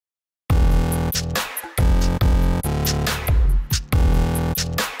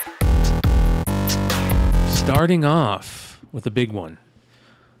starting off with a big one.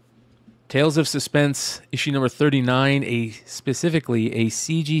 Tales of Suspense, issue number 39, specifically a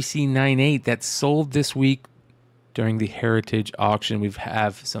CGC 9.8 that sold this week during the Heritage auction. We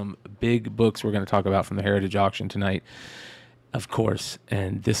have some big books we're going to talk about from the Heritage auction tonight, of course,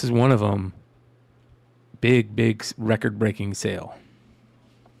 and this is one of them. Big record-breaking sale.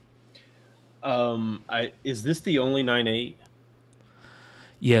 Is this the only 9.8?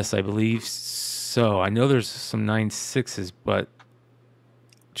 Yes, I believe so. I know there's some 9.6s, but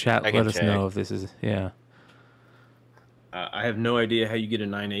chat, let us know if this is, yeah. I have no idea how you get a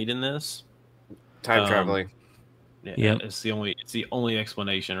 9.8 in this. Time traveling. Yeah, yep. It's the only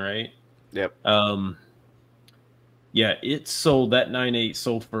explanation, right? Yep. Yeah, it sold, that 9.8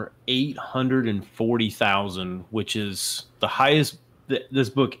 sold for $840,000, which is the highest that this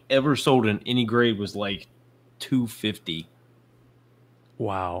book ever sold in any grade was like $250,000.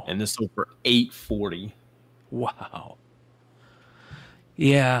 Wow. And this sold for $840,000. Wow.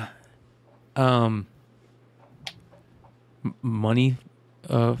 Yeah. Money.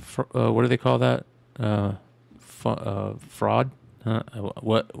 What do they call that? Fraud.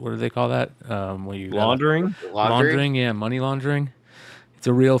 What do they call that? When you laundering. Laundering. Yeah, money laundering. It's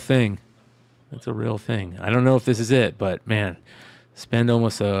a real thing. It's a real thing. I don't know if this is it, but man, spend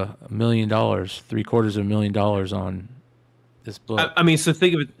almost $1 million, $750,000 on this book. I mean, so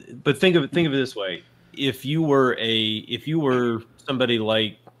think of it, but think of it this way: if you were somebody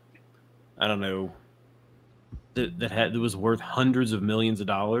like, I don't know, that was worth hundreds of millions of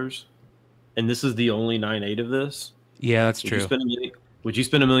dollars, and this is the only 9.8 of this. Yeah, that's true. Would you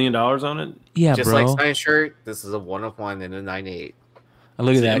spend $1 million on it? Yeah, just bro. Like Stein shirt, this is a 1 of 1 and a 9.8.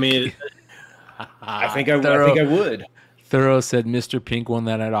 Look at that. I mean, I think I would. Thorough said Mr. Pink won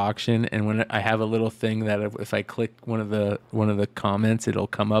that at auction, and when I have a little thing that if I click one of the comments, it'll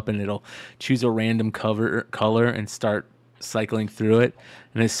come up and it'll choose a random color and start cycling through it.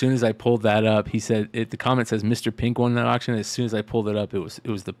 And as soon as I pulled that up, he said the comment says Mr. Pink won that auction. As soon as I pulled it up, it was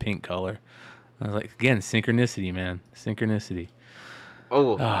the pink color. I was like, again, synchronicity, man, synchronicity.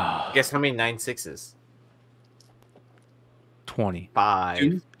 Oh, guess how many 9.6s? 20.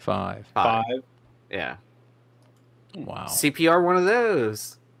 5. 5. Yeah. Wow. CPR one of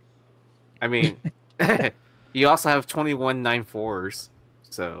those. I mean, you also have 21 9.4s.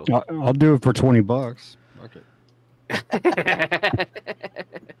 So I'll do it for $20. Okay.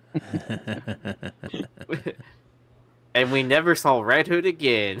 And we never saw Red Hood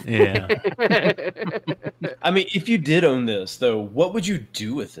again. Yeah. I mean, if you did own this, though, what would you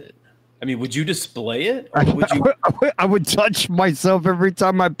do with it? I mean, would you display it? Or would you... I would touch myself every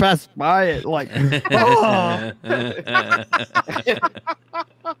time I pass by it. Like, oh.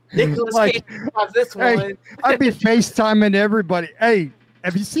 Nicholas Cage have this one. Hey, I'd be FaceTiming everybody. Hey,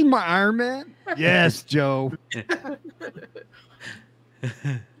 have you seen my Iron Man? Yes, Joe.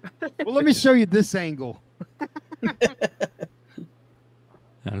 Well, let me show you this angle.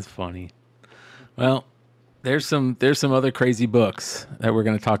 That's funny. Well, there's some other crazy books that we're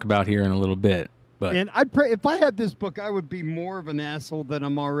going to talk about here in a little bit. But and I'd pray if I had this book, I would be more of an asshole than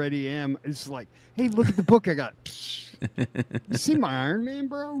I'm already am. It's like, hey, look at the book I got. You see my Iron Man,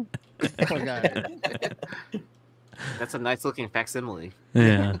 bro? That's a nice looking facsimile.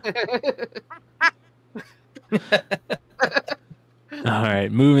 Yeah. All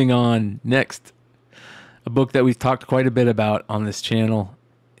right, moving on. Next, a book that we've talked quite a bit about on this channel.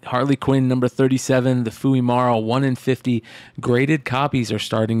 Harley Quinn number 37, the Fuimara 1 in 50 graded copies are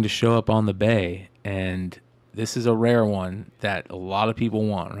starting to show up on the bay, and this is a rare one that a lot of people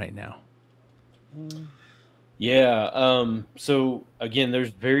want right now. Yeah. So again, there's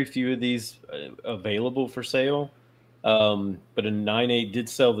very few of these available for sale, but a 9.8 did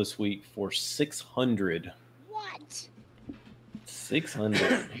sell this week for $600. What?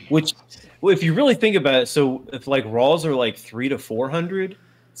 600. Which, well, if you really think about it, so if like raws are like 300 to 400.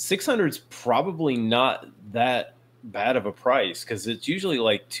 600 is probably not that bad of a price because it's usually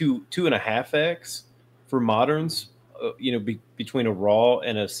like 2.5x for moderns, between a raw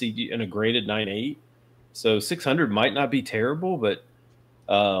and a CG and a graded 9.8. So 600 might not be terrible, but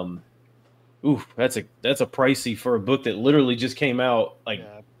that's a pricey for a book that literally just came out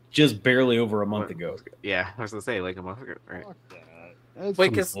just barely over a month ago. Yeah, I was gonna say like a month ago, right?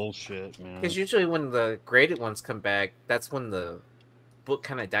 That's some bullshit, man. Because usually when the graded ones come back, that's when the book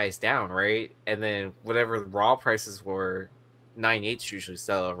kind of dies down, right? And then whatever the raw prices were, 9.8s usually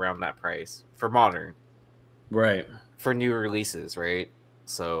sell around that price for modern, right? For new releases, right?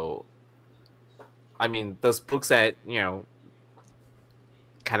 So, I mean, those books that kind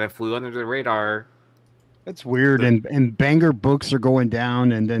of flew under the radar, That's weird. And banger books are going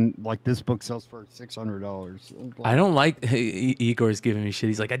down, and then like this book sells for $600. I don't like Igor's giving me shit.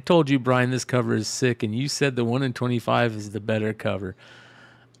 He's like, I told you, Brian, this cover is sick, and you said the 1 in 25 is the better cover.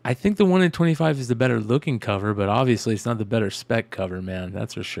 I think the 1 in 25 is the better looking cover, but obviously it's not the better spec cover, man.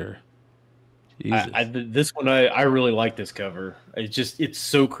 That's for sure. This one, I really like this cover. It's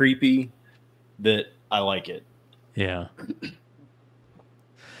so creepy that I like it. Yeah.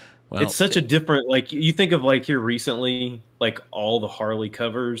 Well, It's such a different, like, you think of like here recently, like all the Harley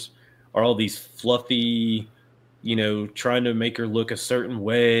covers are all these fluffy, trying to make her look a certain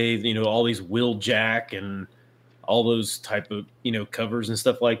way, all these Will Jack and all those type of, covers and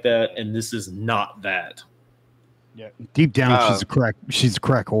stuff like that. And this is not that. Yeah. Deep down, she's a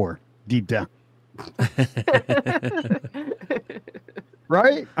crack whore. Deep down.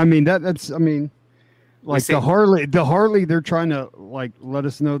 Right? I mean, like the Harley, they're trying to like let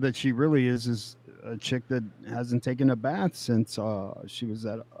us know that she really is a chick that hasn't taken a bath since she was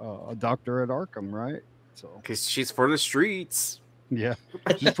at a doctor at Arkham, right? So because she's for the streets. Yeah,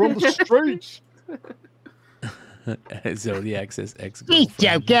 she's from the streets. Zodiac says ex.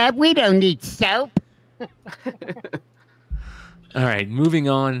 Joker, we don't need soap. All right, moving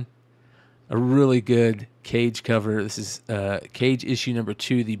on. A really good Cage cover. This is Cage issue number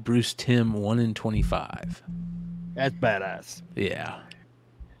 2, the Bruce Timm 1 in 25. That's badass. Yeah.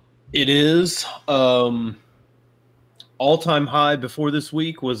 It is. All-time high before this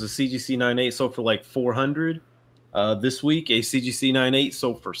week was a CGC 9.8 sold for like 400. This week, a CGC 9.8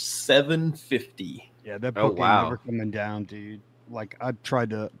 sold for 750. Yeah, that book ain't never coming down, dude. Like I've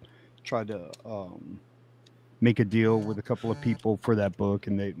tried to make a deal with a couple of people for that book,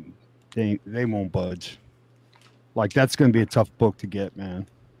 and they won't budge. Like that's going to be a tough book to get, man.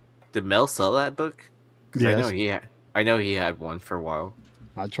 Did Mel sell that book? Yes. I know he had one for a while.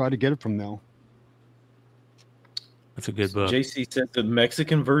 I tried to get it from Mel. That's a good book. JC said the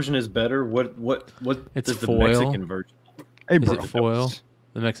Mexican version is better. What It's is the foil. Mexican version? Hey, Is bro. it foil?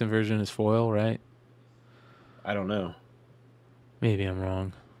 The Mexican version is foil, right? I don't know. Maybe I'm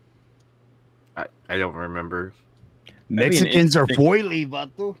wrong. I don't remember. Mexicans are foily,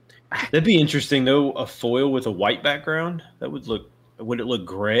 vato. That'd be interesting though. A foil with a white background. Would it look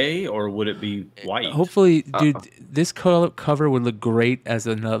gray or would it be white? Hopefully, dude, this cover would look great as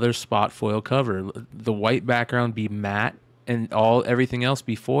another spot foil cover. The white background be matte and everything else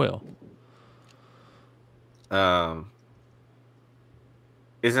be foil.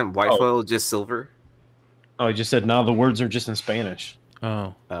 Isn't white foil just silver? Oh, I just said now the words are just in Spanish.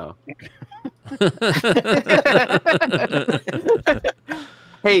 Oh.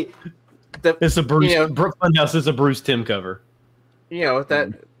 Hey, It's a Bruce. Funhouse is a Bruce Timm cover.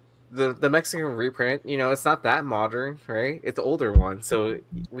 That the Mexican reprint. It's not that modern, right? It's the older one, so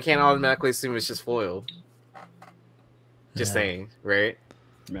we can't automatically assume it's just foil. Just saying, right?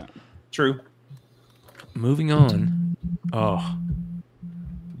 Yeah. True. Moving on. Oh.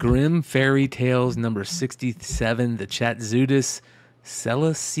 Grim Fairy Tales number 67, the Chatzudis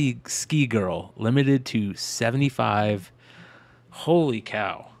Sella Ski Girl, limited to 75. Holy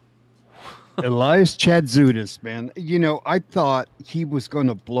cow. Elias Chatzudis, man. I thought he was going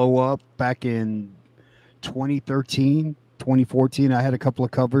to blow up back in 2013, 2014. I had a couple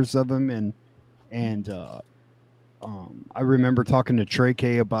of covers of him, and I remember talking to Trey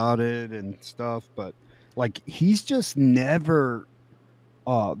K about it and stuff, but like he's just never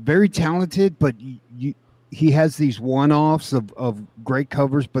very talented, but he has these one-offs of great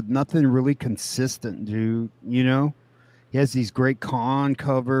covers, but nothing really consistent, dude. He has these great con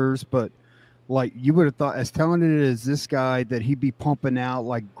covers, but like you would have thought, as talented as this guy, that he'd be pumping out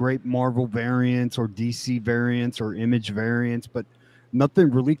like great Marvel variants or DC variants or Image variants, but nothing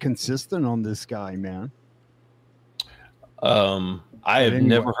really consistent on this guy, man. I had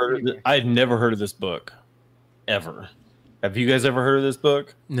never heard of this book ever. Have you guys ever heard of this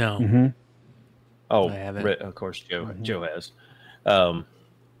book? No. Mm-hmm. Oh, I haven't. Of course, Joe. Mm-hmm. Joe has. A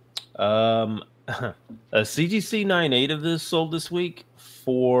CGC 9.8 of this sold this week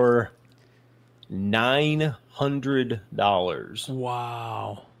for $900.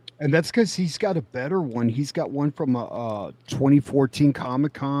 Wow. And that's because he's got a better one. He's got one from a 2014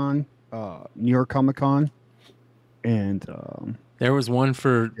 Comic-Con, New York Comic-Con. And there was one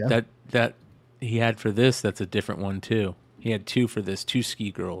for that he had for this. That's a different one too. He had two for this, two ski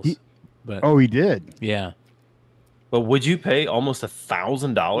girls. He did. Yeah. But would you pay almost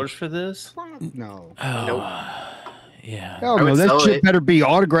 $1,000 for this? No. Oh, Nope. Yeah. Hell no, that shit better be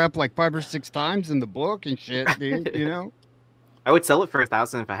autographed like 5 or 6 times in the book and shit, dude. I would sell it for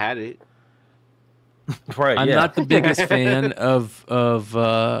 $1,000 if I had it. Right. I'm yeah. not the biggest fan of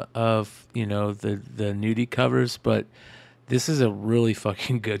you know, the nudie covers, but this is a really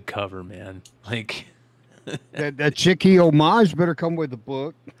fucking good cover, man. Like That Chicky homage better come with the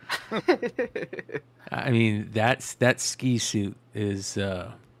book. I mean, that ski suit is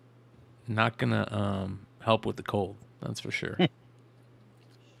not gonna help with the cold. That's for sure.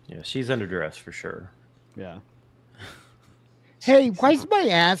 Yeah, she's underdressed for sure. Yeah. Hey, why's my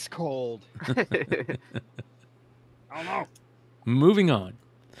ass cold? I don't know. Moving on.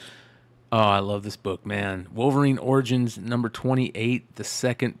 Oh, I love this book, man. Wolverine Origins number 28, the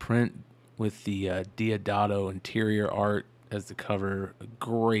second print with the Diodato interior art as the cover.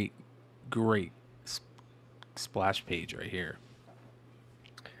 Great splash page right here.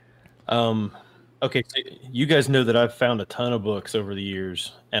 Okay, so you guys know that I've found a ton of books over the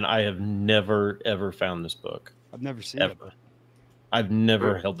years, and I have never ever found this book. I've never seen Ever. it. I've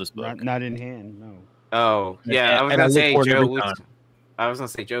never held this book. Not in hand, no. Oh, yeah. I was And gonna look say, for it every Joe. time. I was gonna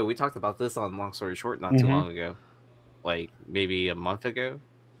say, Joe. We talked about this on Long Story Short not too long ago, like maybe a month ago.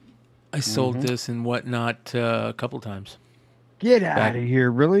 I sold this and whatnot a couple times. Get out of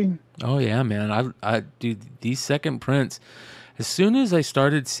here, really? Oh yeah, man. I do these second prints. As soon as I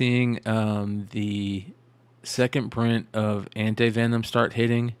started seeing the second print of Anti-Venom start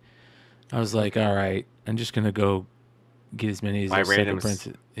hitting, I was like, all right, I'm just gonna go get as many of those second prints.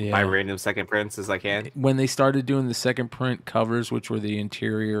 Yeah. My random second prints as I can. When they started doing the second print covers, which were the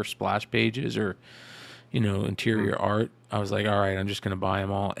interior splash pages or, you know, interior art, I was like, all right, I'm just going to buy them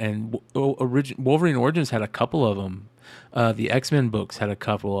all. And Wolverine Origins had a couple of them. The X-Men books had a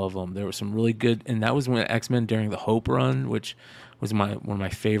couple of them. There were some really good, and that was when X-Men during the Hope run, which was one of my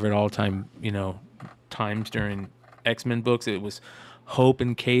favorite all-time, you know, times during X-Men books. It was Hope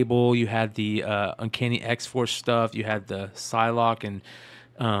and Cable. You had the Uncanny X-Force stuff. You had the Psylocke and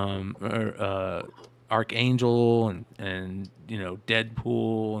Archangel and you know,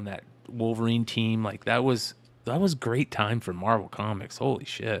 Deadpool and that Wolverine team. Like that was great time for Marvel Comics. Holy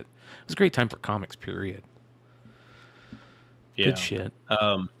shit. It was a great time for comics, period. Yeah. Good shit.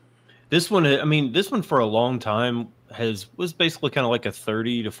 This one, I mean, this one for a long time was basically kind of like a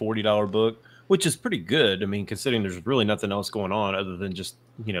 $30 to $40 book, which is pretty good. I mean, considering there's really nothing else going on other than just,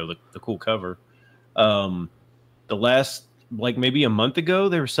 you know, the cool cover. The last, like maybe a month ago,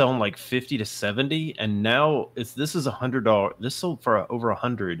 they were selling like 50 to 70, and now this is $100. This sold for over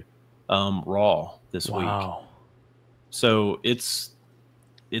 100 raw this week. Wow. So it's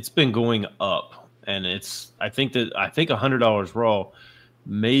been going up, and I think $100 raw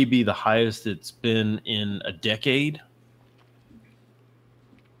may be the highest it's been in a decade.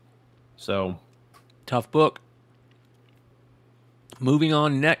 So Tough book. Moving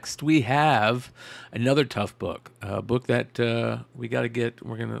on, next we have another tough book. A book that we're going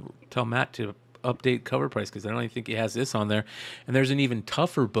to tell Matt to update cover price because I don't even think he has this on there. And there's an even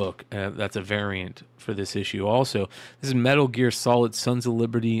tougher book that's a variant for this issue also. This is Metal Gear Solid Sons of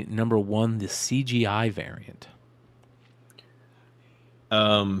Liberty #1, the CGI variant.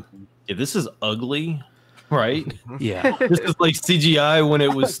 Yeah, this is ugly, right? Yeah. This is like CGI when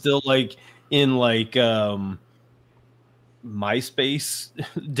it was still like in like MySpace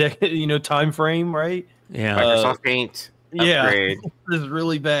you know, time frame, right? Yeah. Microsoft Paint. Upgrade. Yeah. This is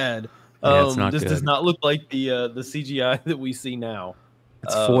really bad. Yeah, it's not this good. does not look like the CGI that we see now.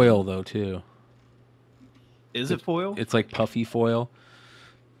 It's foil though too. Is it foil? It's like puffy foil.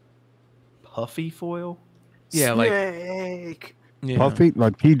 Puffy foil? Yeah, like Snake. yeah. Puffy,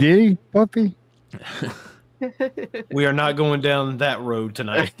 like P. Diddy, Puffy. We are not going down that road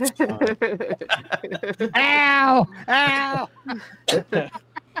tonight. Ow!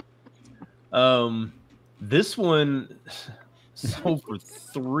 Ow! This one sold for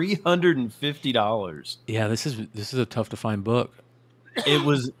 $350. Yeah, this is a tough to find book. It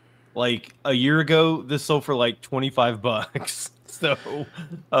was like a year ago. This sold for like $25. So,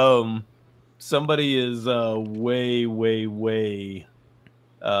 somebody is way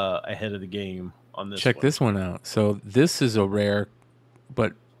ahead of the game on this. Check one. this one out. So this is a rare,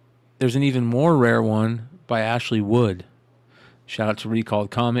 but there's an even more rare one by Ashley Wood. Shout out to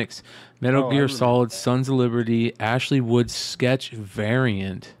Recalled Comics. Metal Gear Solid Sons of Liberty, Ashley Wood sketch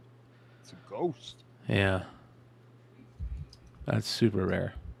variant. It's a ghost. Yeah. That's super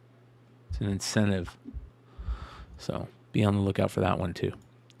rare. It's an incentive. So be on the lookout for that one too.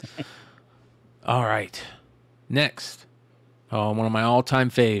 All right. Next. One of my all-time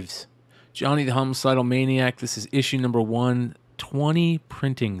faves. Johnny the Homicidal Maniac. This is issue #1. 20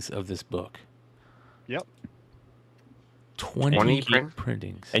 printings of this book. Yep. 20 printings.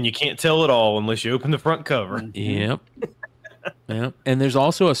 printings. And you can't tell it all unless you open the front cover. Yep. Yeah, and there's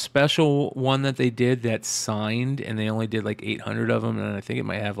also a special one that they did that's signed, and they only did like 800 of them, and I think it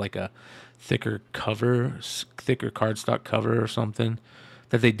might have like a thicker cover, thicker cardstock cover or something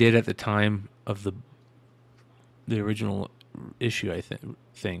that they did at the time of the original issue, I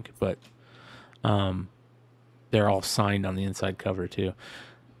think, but they're all signed on the inside cover too.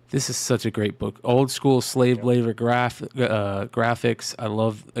 This is such a great book. Old school slave labor graphics. I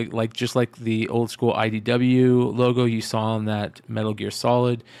love just like the old school IDW logo you saw on that Metal Gear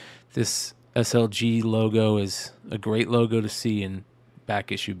Solid. This SLG logo is a great logo to see in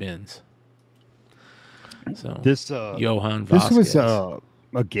back issue bins. So This Johann this Vasquez. was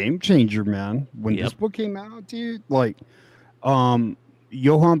a game changer, man. When Yep. this book came out, dude, like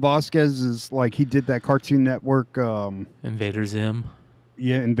Johann Vasquez is like he did that Cartoon Network Invader Zim,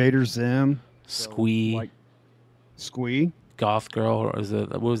 Invader Zim. Squee, Like Squee. Goth Girl, or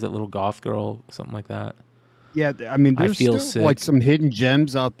what was that little Goth Girl, something like that. Yeah, I mean, I there's Feel still like Sick. some hidden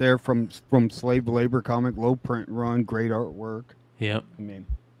gems out there from slave labor comic, low print run, great artwork. Yep. I mean,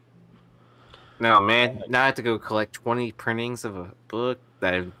 No, man. Now I have to go collect 20 printings of a book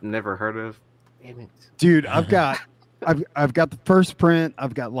that I've never heard of. Damn it. dude, I've got the first print.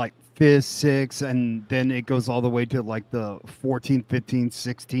 I've got like 5th, 6th, and then it goes all the way to like the 14, 15,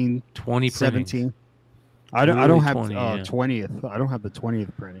 16, 20 17. printings. I don't Really have 20, yeah. 20th. I don't have the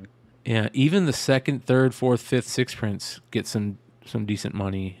 20th printing. Yeah, even the 2nd, 3rd, 4th, 5th, 6th prints get some decent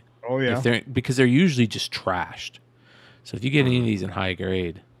money. Oh yeah. Because they're usually just trashed. So if you get any of these in high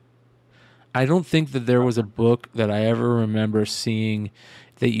grade, I don't think that there was a book that I ever remember seeing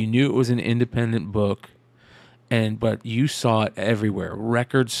that you knew it was an independent book, but you saw it everywhere.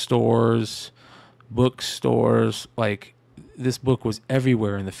 Record stores, bookstores, like this book was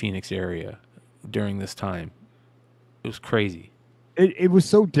everywhere in the Phoenix area during this time. It was crazy. It was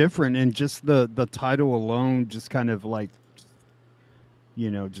so different, and just the title alone just kind of like,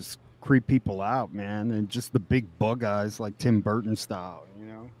 just creep people out, man, and just the big bug eyes like Tim Burton style,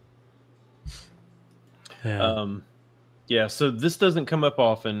 Yeah. Yeah, so this doesn't come up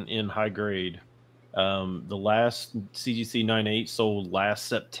often in high grade. The last CGC 9.8 sold last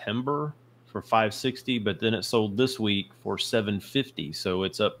September for $560, but then it sold this week for $750. So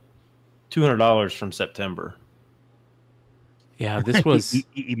it's up $200 from September. Yeah, this was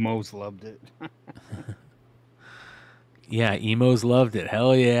emos loved it. yeah, emos loved it.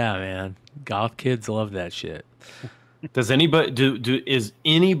 Hell yeah, man. Goth kids love that shit. Does anybody is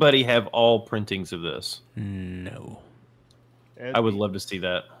anybody have all printings of this? No. I would love to see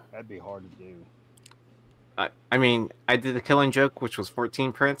that. That'd be hard to do. I mean, I did the Killing Joke, which was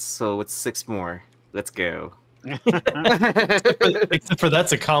 14 prints, so it's 6 more. Let's go. Except for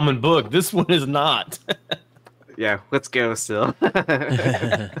that's a common book. This one is not. Yeah, let's go still.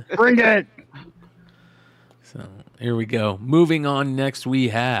 Bring it. So here we go. Moving on, next we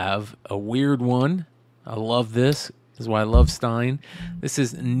have a weird one. I love this. This is why I love Stein. This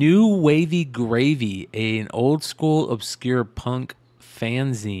is New Wavy Gravy, an old school obscure punk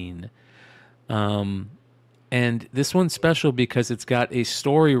fanzine. And this one's special because it's got a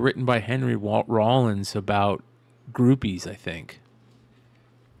story written by Henry Rollins about groupies, I think.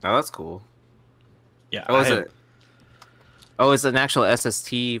 Oh, that's cool. Yeah. Oh, is it? Oh, it's an actual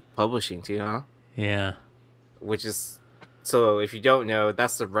SST publishing too, huh? Yeah. Which is, so if you don't know,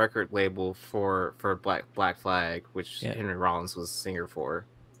 that's the record label for Black Flag, which Yeah. Henry Rollins was singer for.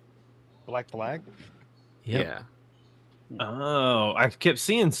 Black Flag. Yep. Yeah. Oh, I kept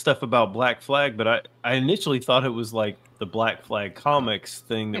seeing stuff about Black Flag, but I initially thought it was like the Black Flag Comics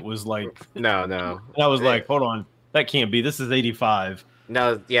thing that was like, No. and I was like, hold on, that can't be. This is 85.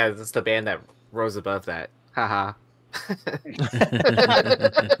 No, yeah, that's the band that rose above that. Haha.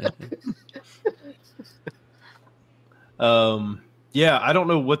 Yeah, I don't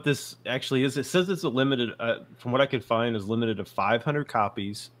know what this actually is. It says it's a limited, from what I could find, is limited to 500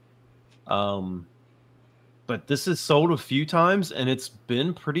 copies. But this is sold a few times, and it's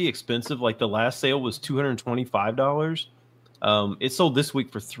been pretty expensive. Like the last sale was $225. It sold this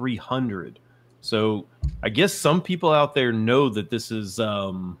week for $300. So I guess some people out there know that this is,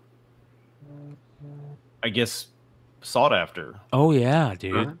 I guess, sought after. Oh yeah,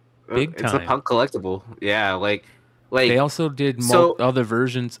 dude. Big It's a time. punk collectible. Yeah, like They also did so- other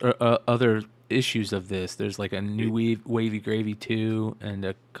versions, other issues of this. There's like a New Wavy Gravy 2 and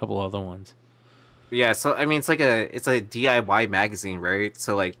a couple other ones. yeah, so I mean it's a DIY magazine, right?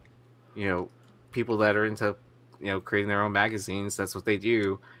 So like, people that are into creating their own magazines, that's what they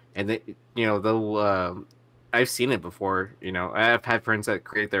do. And they, they'll I've seen it before, I've had friends that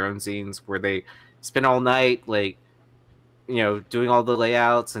create their own zines where they spend all night like doing all the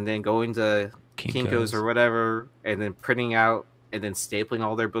layouts and then going to Kinko's or whatever, and then printing out and then stapling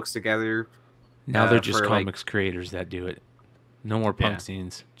all their books together. Now they're just for, comics creators that do it. No more punk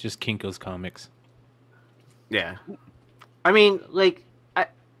scenes, just Kinko's Comics. Yeah. I mean, like,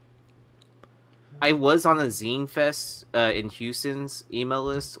 I was on a Zine Fest in Houston's email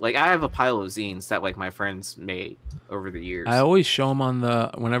list. Like, I have a pile of zines that, like, my friends made over the years. I always show them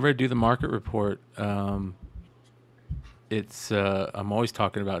whenever I do the market report. I'm always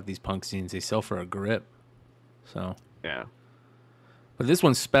talking about these punk scenes. They sell for a grip. So. Yeah. But this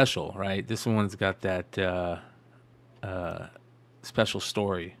one's special, right? This one's got that special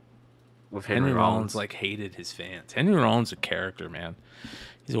story. With Henry Rollins like hated his fans. Henry Rollins a character, man.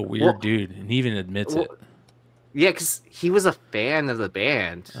 He's a weird dude, and he even admits it. Yeah, because he was a fan of the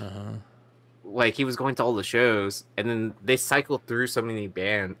band. Uh-huh. Like, he was going to all the shows, and then they cycled through so many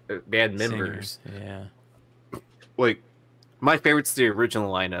band members. Yeah. Like, my favorite's the original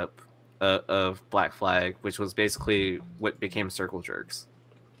lineup of Black Flag, which was basically what became Circle Jerks.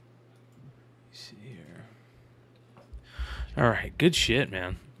 Let's see here. All right, good shit,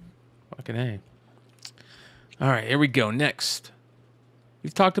 man. Fucking A. All right, here we go. Next.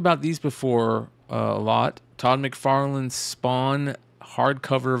 We've talked about these before a lot. Todd McFarlane's Spawn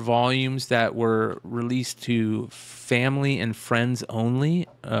hardcover volumes that were released to family and friends only.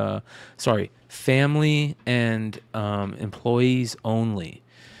 Family and employees only.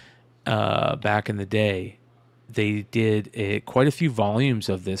 Back in the day, they did quite a few volumes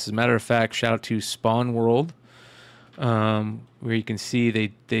of this. As a matter of fact, shout out to Spawn World, where you can see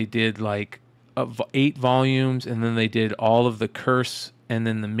they did like 8 volumes, and then they did all of the Curse, and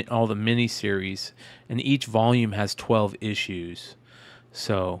then all the mini series, and each volume has 12 issues.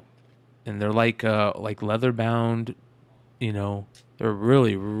 So, and they're like leather bound, you know. They're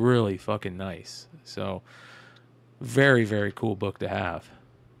really, really fucking nice. So, very, very cool book to have.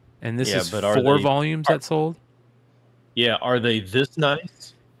 And this is 4 volumes that sold. Yeah, are they this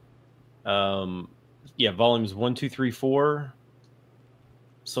nice? Yeah, volumes 1, 2, 3, 4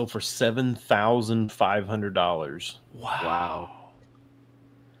 sold for $7,500. Wow.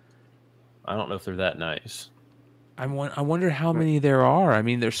 I don't know if they're that nice. I wonder how many there are. I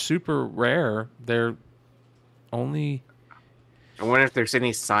mean, they're super rare. They're only. I wonder if there's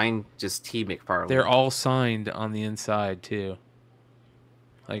any signed just T. McFarlane. They're all signed on the inside too.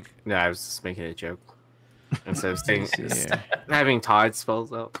 Like. No, I was just making a joke. Instead of saying having Todd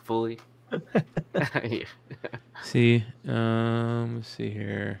spelled out fully. Yeah. See, let's see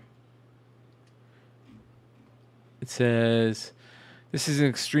here. It says, this is an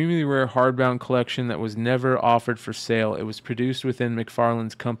extremely rare hardbound collection that was never offered for sale. It was produced within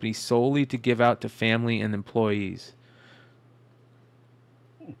McFarlane's company solely to give out to family and employees.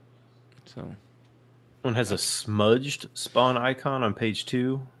 So, one has a smudged Spawn icon on page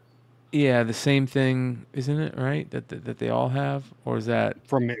 2. Yeah, the same thing, isn't it? Right? That they all have, or is that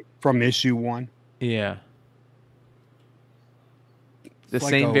from issue 1? Yeah. The It's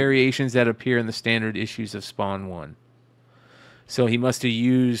same like variations that appear in the standard issues of Spawn 1. So he must have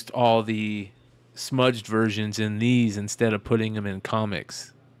used all the smudged versions in these instead of putting them in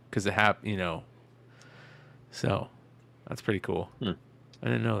comics, because it So that's pretty cool. I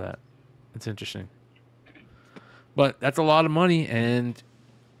didn't know that. That's interesting. But that's a lot of money, and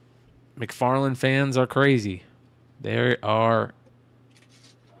McFarlane fans are crazy. They are.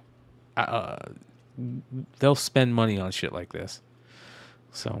 They'll spend money on shit like this.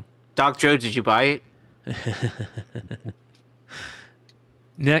 So, Doc Joe, did you buy it?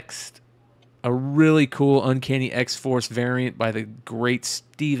 Next, a really cool Uncanny X-Force variant by the great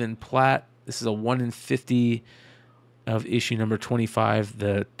Stephen Platt. This is a 1 in 50 of issue number 25,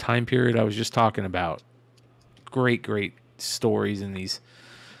 the time period I was just talking about. Great stories in these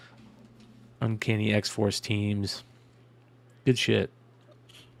Uncanny X-Force teams. Good shit.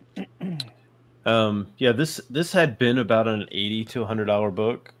 Yeah, this had been about an $80 to $100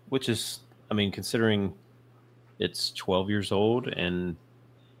 book, which is, I mean, considering it's 12 years old and,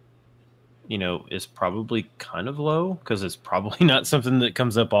 is probably kind of low because it's probably not something that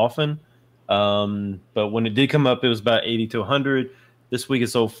comes up often. But when it did come up, it was about 80 to 100. This week it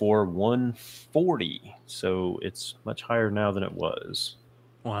sold for 140, so it's much higher now than it was.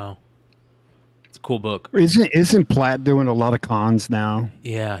 Wow. It's a cool book. Isn't Platt doing a lot of cons now?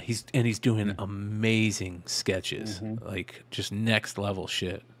 Yeah, he's doing amazing sketches, like just next level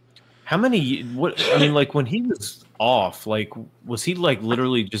shit. How many? Like when he was off, like was he like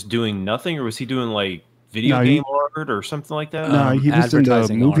literally just doing nothing, or was he doing like video game art or something like that? No, he was in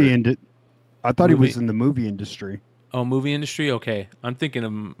the movie I thought he was in the movie industry. Oh, movie industry. Okay, I'm thinking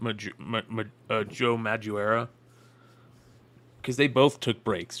of Joe Madureira. because they both took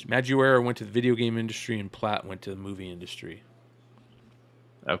breaks. Madureira went to the video game industry, and Platt went to the movie industry.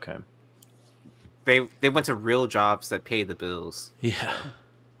 Okay. They went to real jobs that pay the bills. Yeah.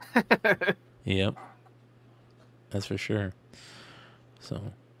 Yep. That's for sure.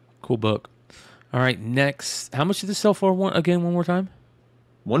 So, cool book. All right, next. How much did this sell for one more time?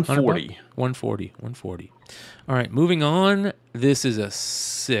 140. 140. All right, moving on. This is a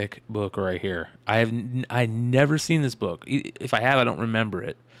sick book right here. I never seen this book. If I have, I don't remember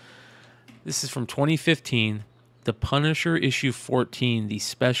it. This is from 2015, The Punisher issue 14, the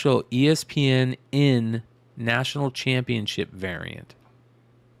special ESPN in National Championship variant.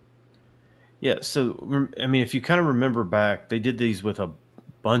 Yeah, so I mean, if you kind of remember back, they did these with a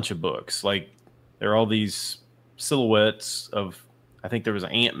bunch of books. Like there are all these silhouettes of, I think there was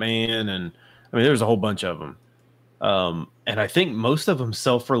an Ant-Man, and I mean there was a whole bunch of them. And I think most of them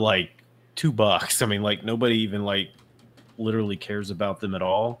sell for like $2. I mean, like nobody even like literally cares about them at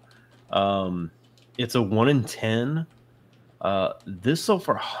all. It's a 1 in 10. This sold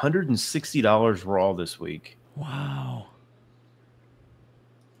for $160 raw this week. Wow.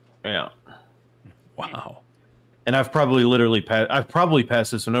 Yeah. Wow. And I've probably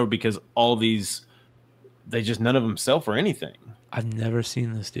passed this one over because all these, none of them sell for anything. I've never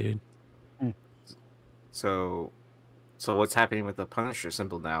seen this, dude. So what's happening with the Punisher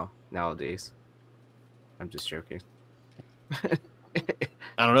symbol nowadays? I'm just joking.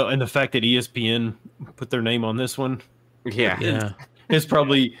 I don't know. And the fact that ESPN put their name on this one, Yeah. it's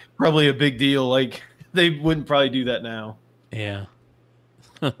probably a big deal. Like they wouldn't probably do that now. Yeah.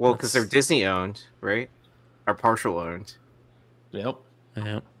 Well, because they're Disney owned, right? Or partial owned. Yep.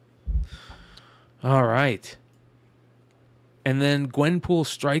 Yep. All right. And then Gwenpool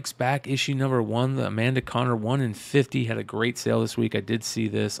Strikes Back issue number 1, the Amanda Connor 1 in 50 had a great sale this week. I did see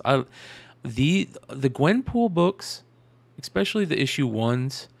this. The Gwenpool books, especially the issue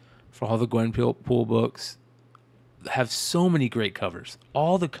 1s for all the Gwenpool books, have so many great covers.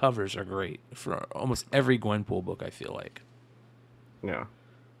 All the covers are great for almost every Gwenpool book, I feel like. No.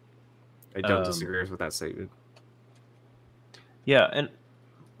 I don't disagree with that statement. Yeah, and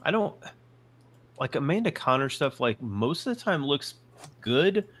I don't like Amanda Connor stuff. Like most of the time, looks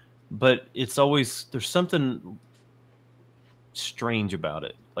good, but it's always there's something strange about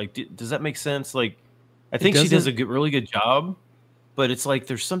it. Like, does that make sense? Like, I think she does a really good job, but it's like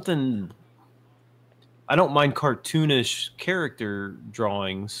there's something. I don't mind cartoonish character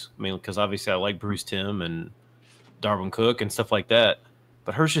drawings. I mean, because obviously I like Bruce Timm and Darwin Cook and stuff like that.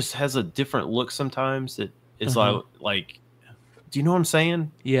 But hers just has a different look sometimes that is like, do you know what I'm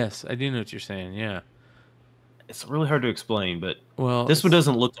saying? Yes, I do know what you're saying. Yeah. It's really hard to explain, but well, this one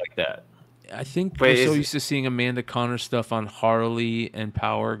doesn't look like that. I think we're so used to seeing Amanda Connor stuff on Harley and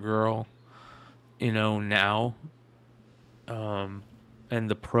Power Girl, now. And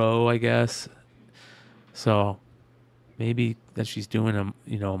the Pro, I guess. So maybe that she's doing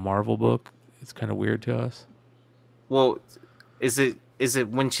a Marvel book. It's kind of weird to us. Well, is it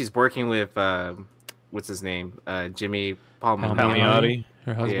when she's working with what's his name, Jimmy Palmiotti,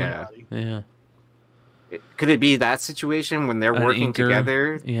 her husband? Yeah. Could it be that situation when they're working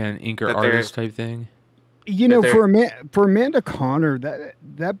together? Yeah, an inker artist type thing. For Amanda Connor, that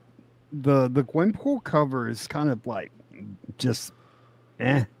the Gwenpool cover is kind of like just,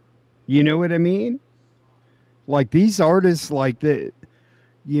 you know what I mean? Like these artists, like they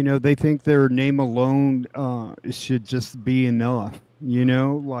think their name alone should just be enough.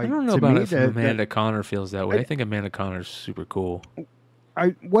 Like I don't know about it. Amanda Connor feels that way. I think Amanda Connor's super cool.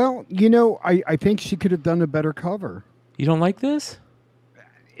 I think she could have done a better cover. You don't like this?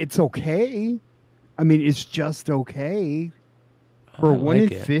 It's okay. I mean, it's just okay for 1 in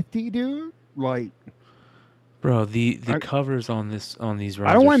 50, dude. Like, bro, the covers on these runs.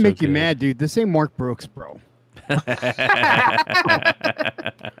 I don't want to make you mad, dude. This ain't Mark Brooks, bro.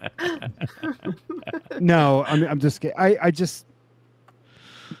 No, I'm just kidding. I just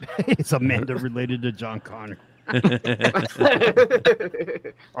it's Amanda related to John Connor.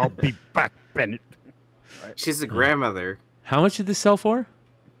 I'll be back, Bennett. She's the grandmother. How much did this sell for?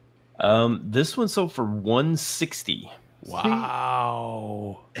 This one sold for $160.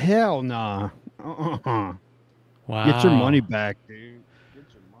 Wow. Hell nah. Wow. Wow. Get your money back, dude. Get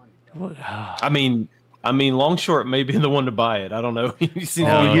your money back. I mean, Long Short may be the one to buy it. I don't know.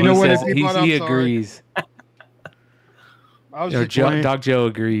 You know what? He agrees. Doc Joe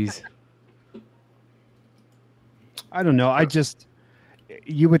agrees. I don't know.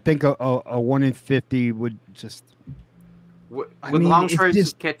 You would think a 1 in 50 would just. When Long Short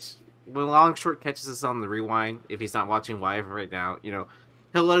catches us on the rewind, if he's not watching live right now,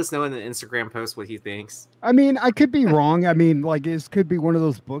 He'll let us know in the Instagram post what he thinks. I mean, I could be wrong. I mean, like, this could be one of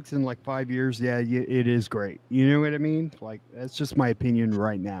those books in like 5 years. Yeah, it is great. You know what I mean? Like, that's just my opinion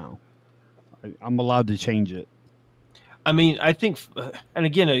right now. I'm allowed to change it. I mean, I think, and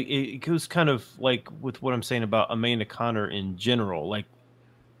again, it goes kind of like with what I'm saying about Amanda Connor in general. Like,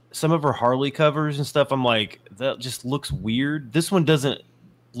 some of her Harley covers and stuff, I'm like, that just looks weird. This one doesn't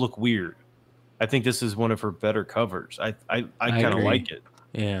look weird. I think this is one of her better covers. I kind of like it.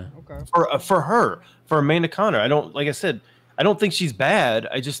 Yeah. Okay. For her, for Amanda Connor, I don't, like I said, I don't think she's bad.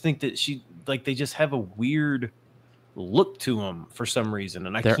 I just think that they just have a weird look to them for some reason,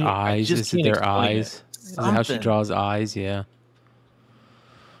 and Their eyes, is it their eyes? Is it how she draws eyes? Yeah.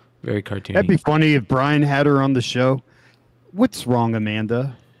 Very cartoony. That'd be funny if Bryan had her on the show. What's wrong,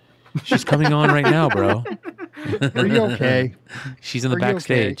 Amanda? She's coming on right now, bro. Are you okay? She's in the Are you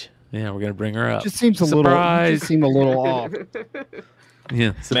backstage. Okay? Yeah, we're gonna bring her up. Just seems a Surprise. little off.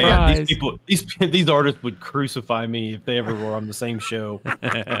 Yeah, Man, surprise. these artists would crucify me if they ever were on the same show.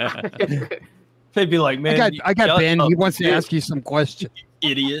 They'd be like, "Man, I got Ben. up, He wants to ask you some questions.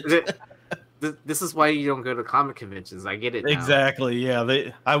 idiot." This is why you don't go to comic conventions. I get it now. Exactly. Yeah.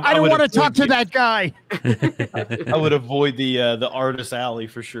 I don't want to talk to that guy. I would avoid the artist alley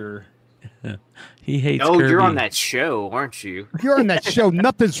for sure. He hates. Oh, you're Kirby. on that show, aren't you? You're on that show.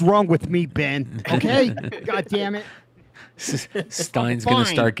 Nothing's wrong with me, Ben. Okay? God damn it. Stein's gonna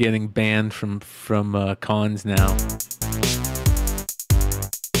Fine. start getting banned from cons now.